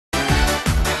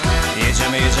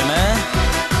my jedziemy?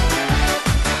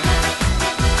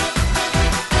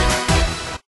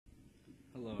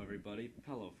 Hello everybody,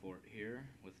 Pillow Fort here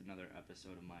with another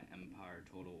episode of my Empire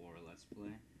Total War Let's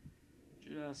Play.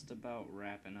 Just about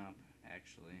wrapping up,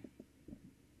 actually.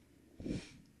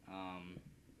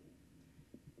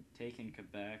 Taking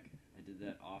Quebec, I did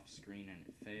that off screen and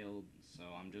it failed, so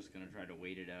I'm just gonna try to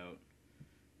wait it out.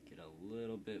 Get a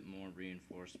little bit more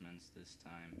reinforcements this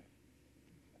time.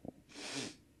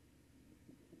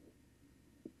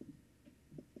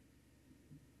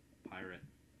 Pirate.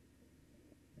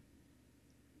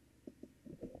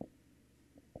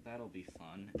 That'll be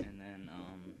fun, and then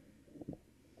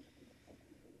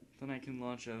I can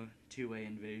launch a two-way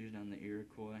invasion on the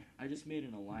Iroquois. I just made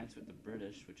an alliance with the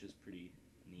British, which is pretty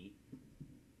neat.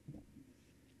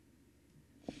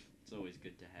 It's always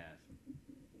good to have,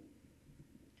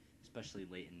 especially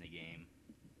late in the game.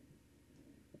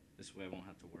 This way I won't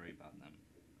have to worry about them.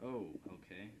 Oh,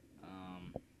 okay.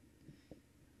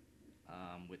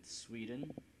 With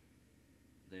Sweden,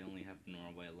 they only have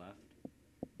Norway left.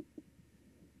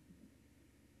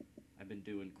 I've been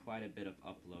doing quite a bit of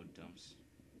upload dumps.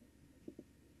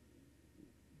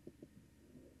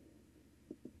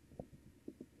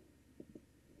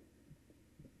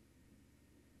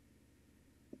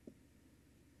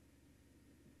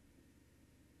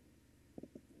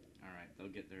 Alright, they'll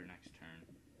get there next turn.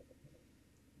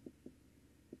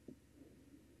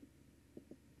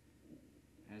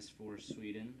 As for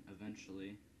Sweden,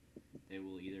 eventually they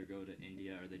will either go to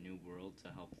India or the New World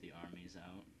to help the armies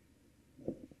out.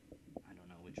 I don't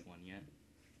know which one yet.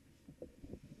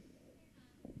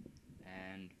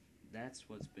 And that's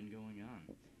what's been going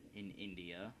on. In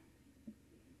India,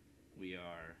 we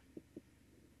are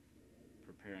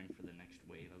preparing for the next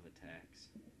wave of attacks.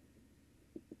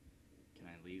 Can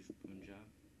I leave Punjab?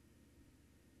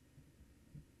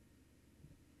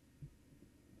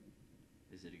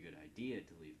 Is it a good idea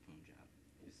to leave Punjab?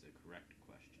 Is the correct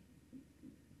question.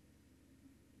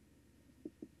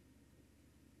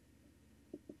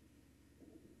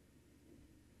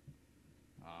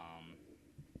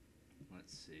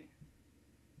 Let's see.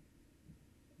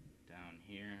 Down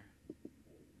here,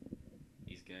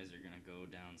 these guys are gonna go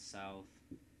down south.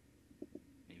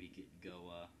 Maybe get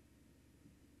Goa.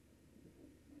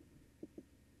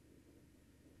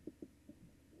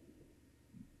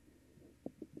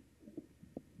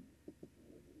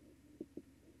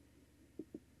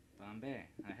 Bombay.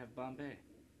 I have Bombay.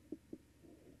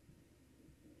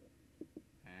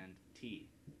 And tea.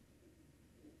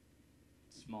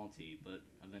 Small tea, but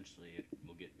eventually it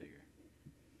will get bigger.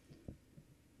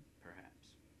 Perhaps.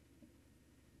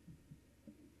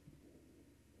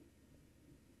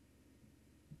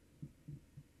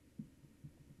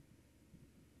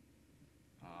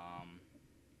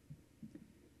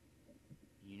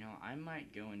 You know, I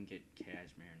might go and get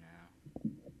Kashmir now.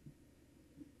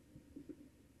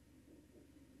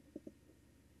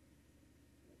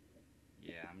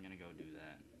 Yeah, I'm gonna go do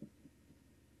that.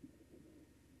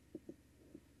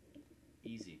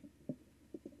 Easy.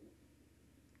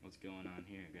 What's going on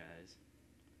here, guys?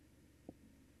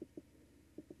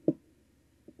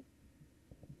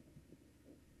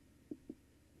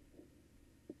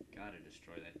 Gotta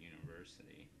destroy that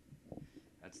university.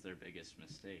 That's their biggest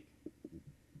mistake.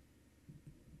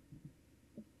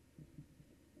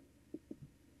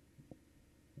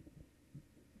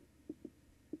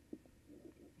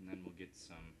 And then we'll get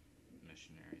some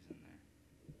missionaries in there.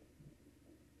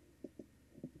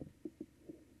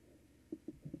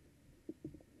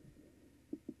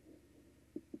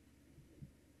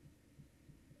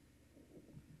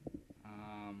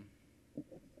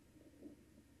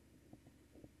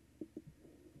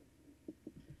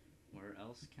 Where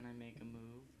else can I make a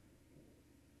move?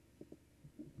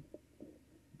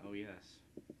 Oh yes,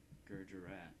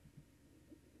 Gujarat.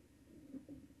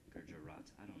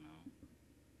 Gujarat, I don't know.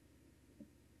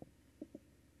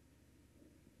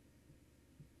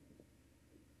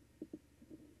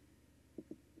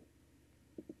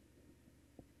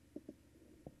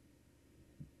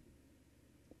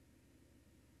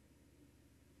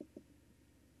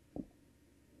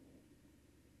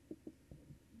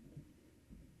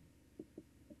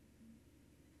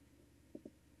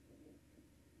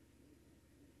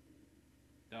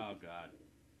 Oh god.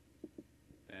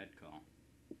 Bad call.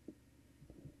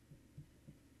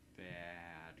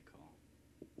 Bad call.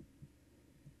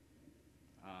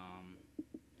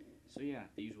 So yeah,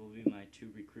 these will be my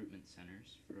 2 recruitment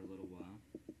centers for a little while.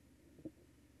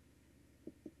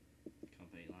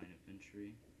 Company line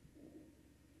infantry.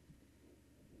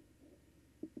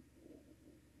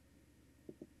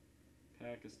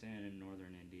 Pakistan and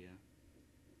northern India.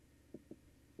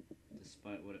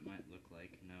 despite what it might look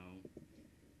like, no,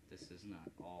 this is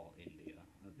not all India.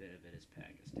 A bit of it is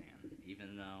Pakistan,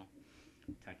 even though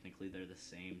technically they're the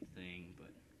same thing,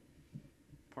 but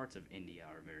parts of India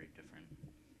are very different.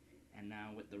 And now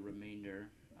with the remainder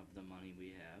of the money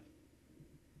we have,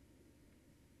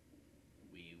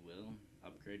 we will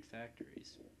upgrade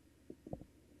factories.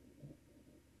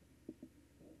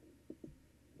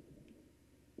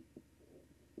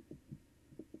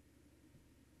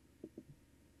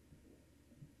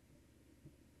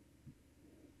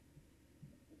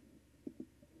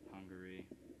 Hungary.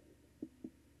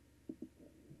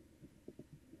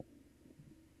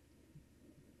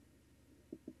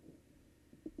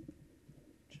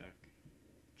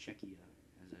 Czechia,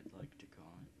 as I'd like to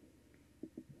call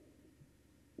it.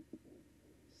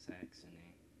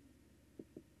 Saxony.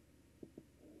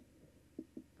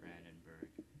 Brandenburg.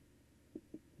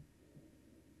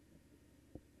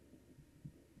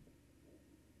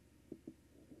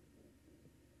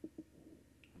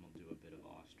 And we'll do a bit of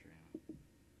Austria.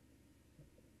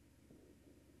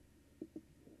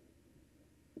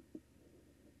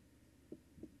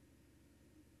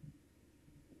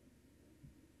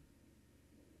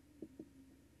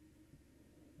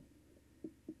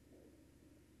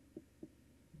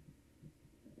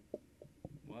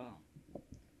 Well,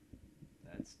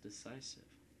 that's decisive.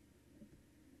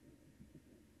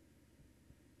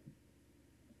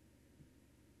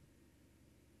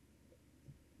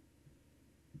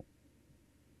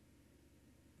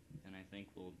 And I think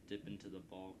we'll dip into the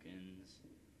Balkans.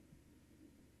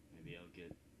 Maybe I'll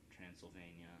get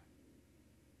Transylvania.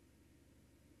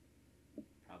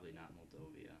 Probably not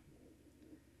Moldova.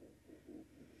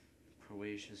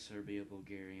 Croatia, Serbia,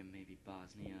 Bulgaria, maybe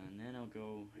Bosnia, and then I'll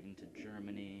go into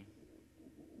Germany,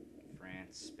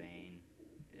 France, Spain,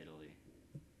 Italy.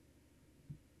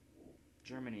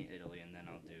 Germany, Italy, and then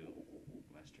I'll do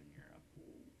Western Europe.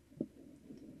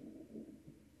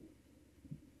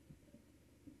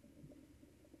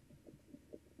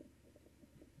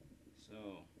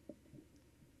 So,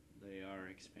 they are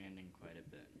expanding quite a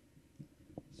bit.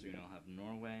 Soon I'll have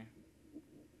Norway.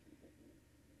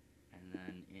 And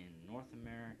then in North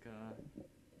America,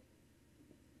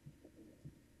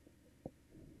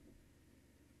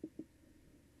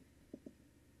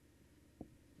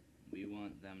 we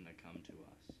want them to come to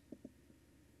us.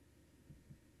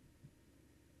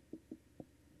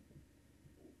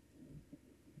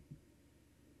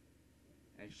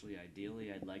 Actually,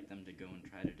 ideally, I'd like them to go and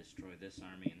try to destroy this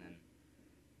army, and then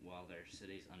while their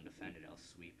city's undefended, I'll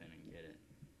sweep in and get it.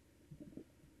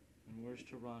 And where's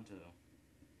Toronto?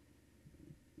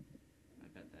 I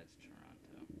bet that's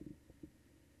Toronto.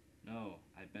 No,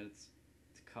 I bet it's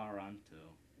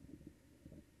Caronto.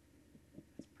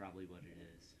 That's probably what it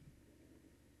is.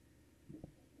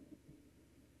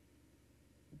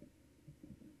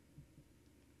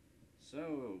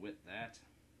 So, with that,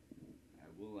 I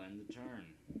will end the turn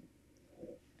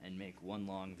and make one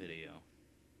long video.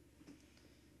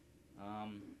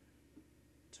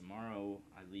 Tomorrow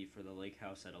I leave for the lake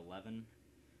house at 11,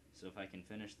 so if I can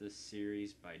finish this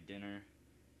series by dinner,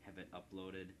 have it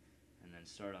uploaded, and then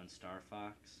start on Star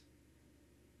Fox,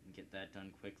 and get that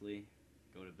done quickly,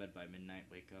 go to bed by midnight,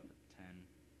 wake up at 10,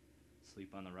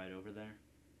 sleep on the ride over there,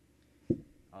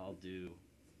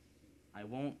 I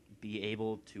won't be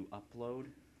able to upload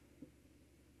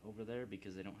over there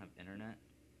because they don't have internet.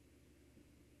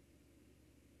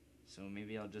 So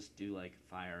maybe I'll just do like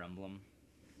Fire Emblem.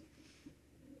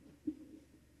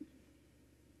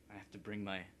 I have to bring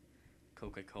my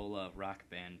Coca-Cola Rock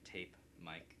Band tape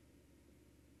mic.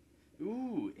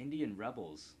 Ooh, Indian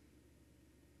Rebels.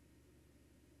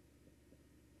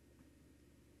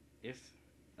 If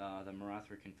the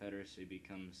Maratha Confederacy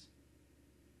becomes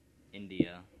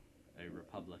India, a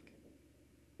republic,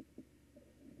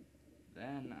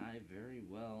 then I very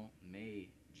well may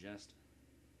just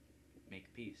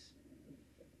make peace.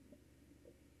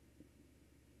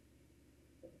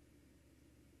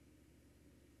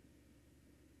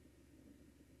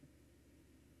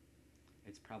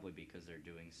 It's probably because they're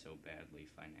doing so badly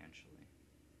financially.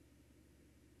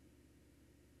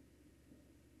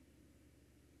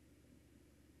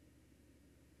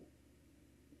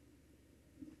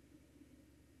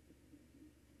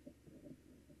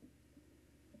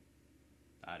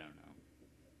 I don't know.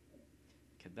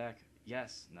 Quebec,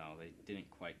 yes, no, they didn't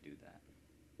quite do that.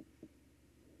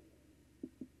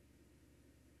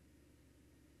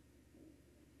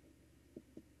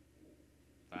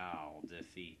 Val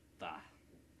defeata.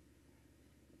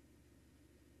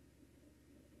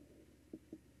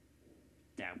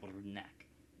 Tabernac.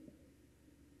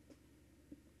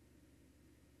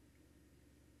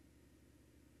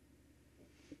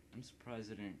 I'm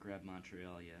surprised I didn't grab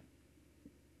Montreal yet.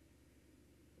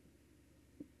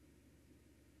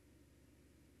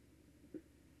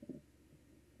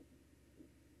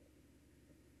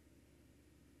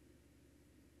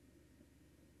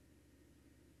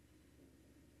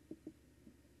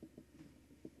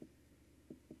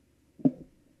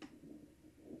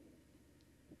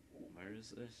 Where is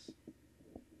this?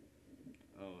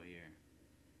 Oh, here.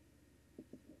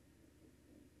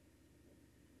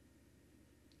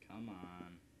 Come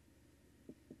on.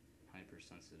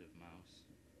 Hypersensitive mouse.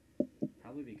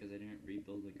 Probably because I didn't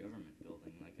rebuild the government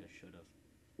building like I should have.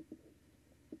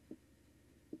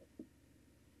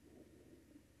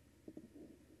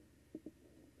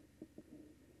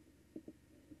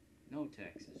 No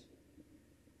taxes.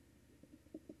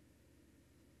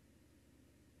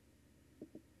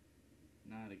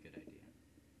 Not a good idea.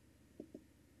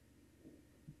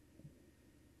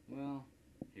 Well,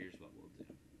 here's what we'll do.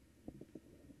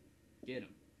 Get him.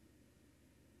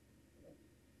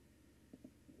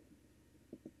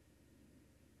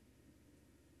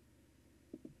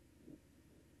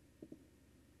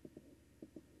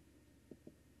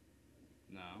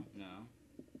 No, no.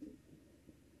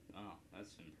 Oh,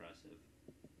 that's impressive.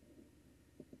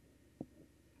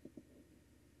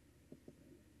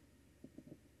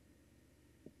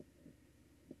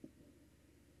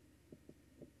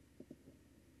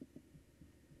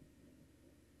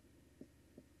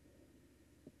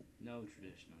 No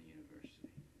traditional university.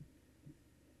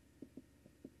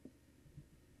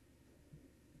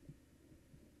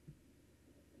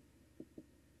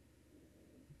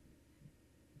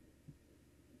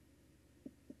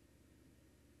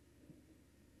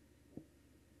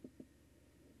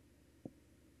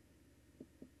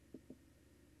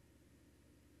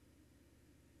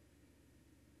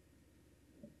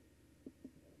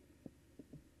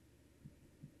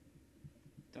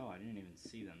 Oh, I didn't even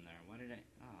see them there. Why did I?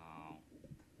 Oh.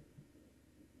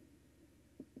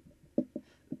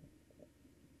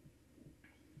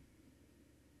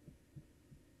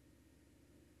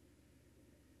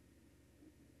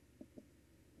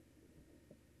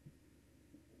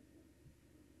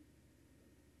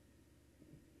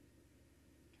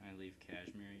 Can I leave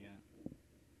Kashmir yet?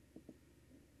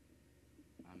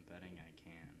 I'm betting I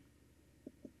can.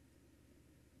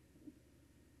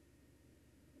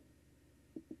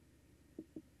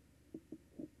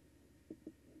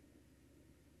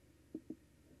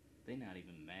 They not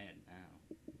even mad now.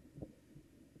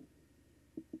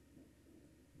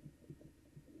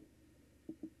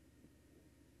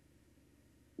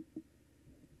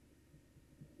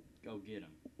 Go get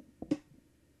him.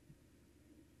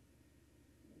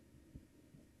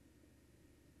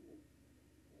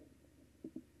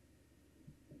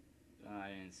 I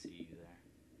didn't see you there.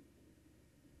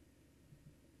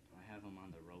 I have him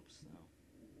on the ropes though.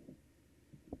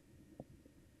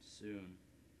 Soon.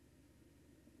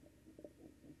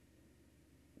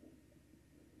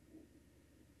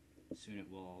 Soon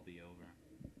it will all be over.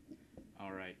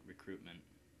 Alright, recruitment.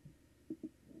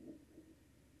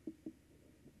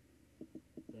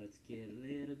 Let's get a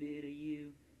little bit of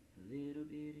you, a little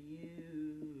bit of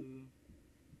you.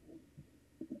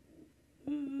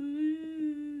 Ooh.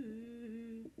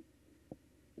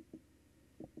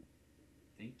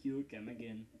 Thank you, come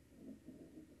again.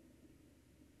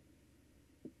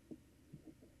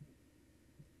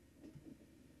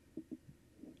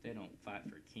 They don't fight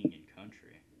for king and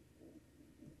country.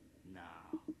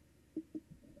 No.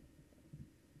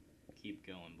 Keep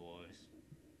going, boys.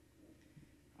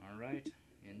 Alright,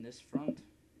 in this front.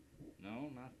 No,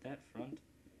 not that front.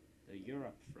 The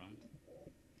Europe front.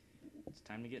 It's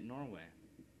time to get Norway.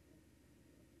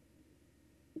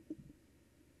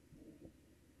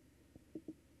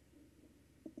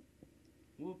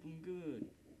 Whoop 'em good.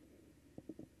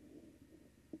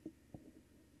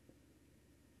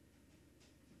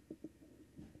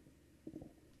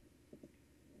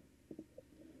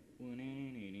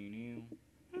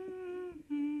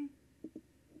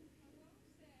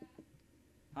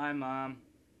 Hi, Mom.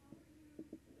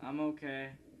 I'm okay.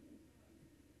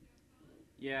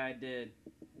 Yeah, I did.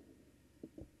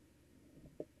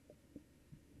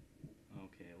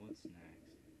 Okay, what's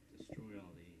next? Destroy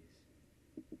all these.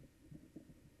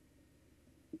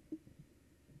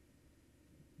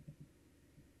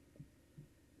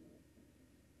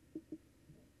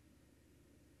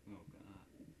 Oh god.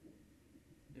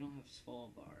 They don't have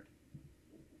Svalbard.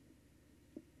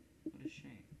 What a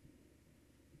shame.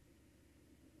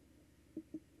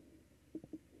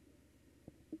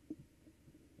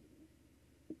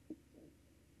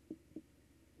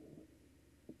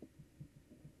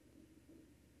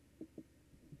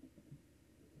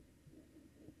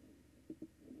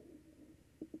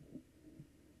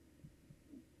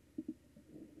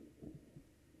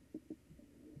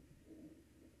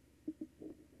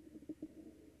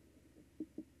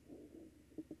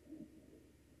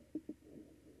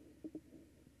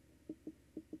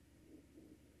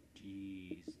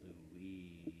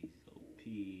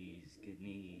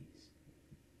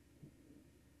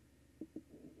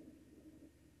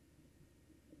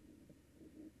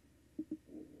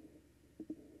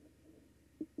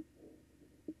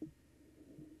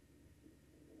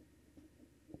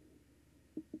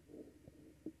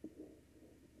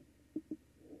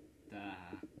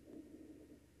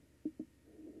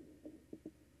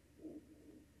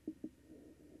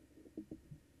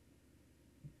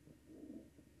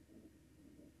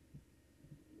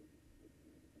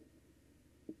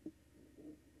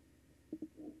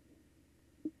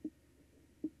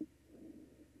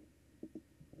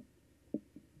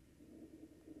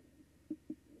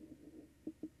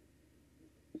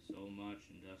 much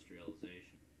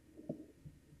industrialization.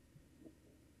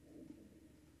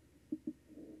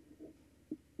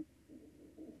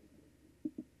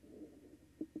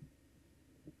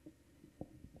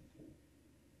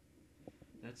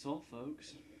 That's all,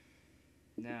 folks.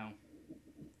 Now,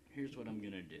 here's what I'm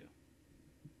gonna do.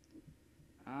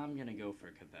 I'm gonna go for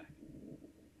Quebec.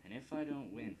 And if I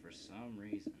don't win for some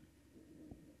reason,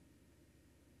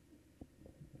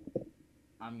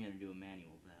 I'm gonna do a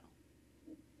manual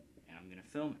battle. And I'm gonna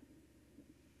film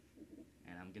it.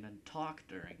 And I'm gonna talk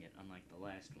during it, unlike the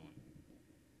last one.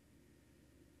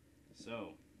 So,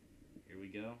 here we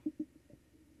go.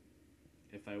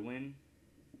 If I win,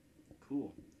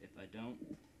 cool. If I don't,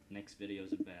 next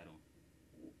video's a battle.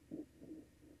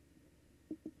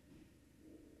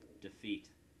 Defeat.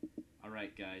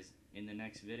 Alright guys, in the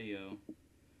next video,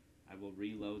 I will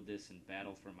reload this and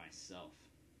battle for myself.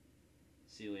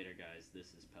 See you later guys, this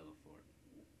is Pelafort.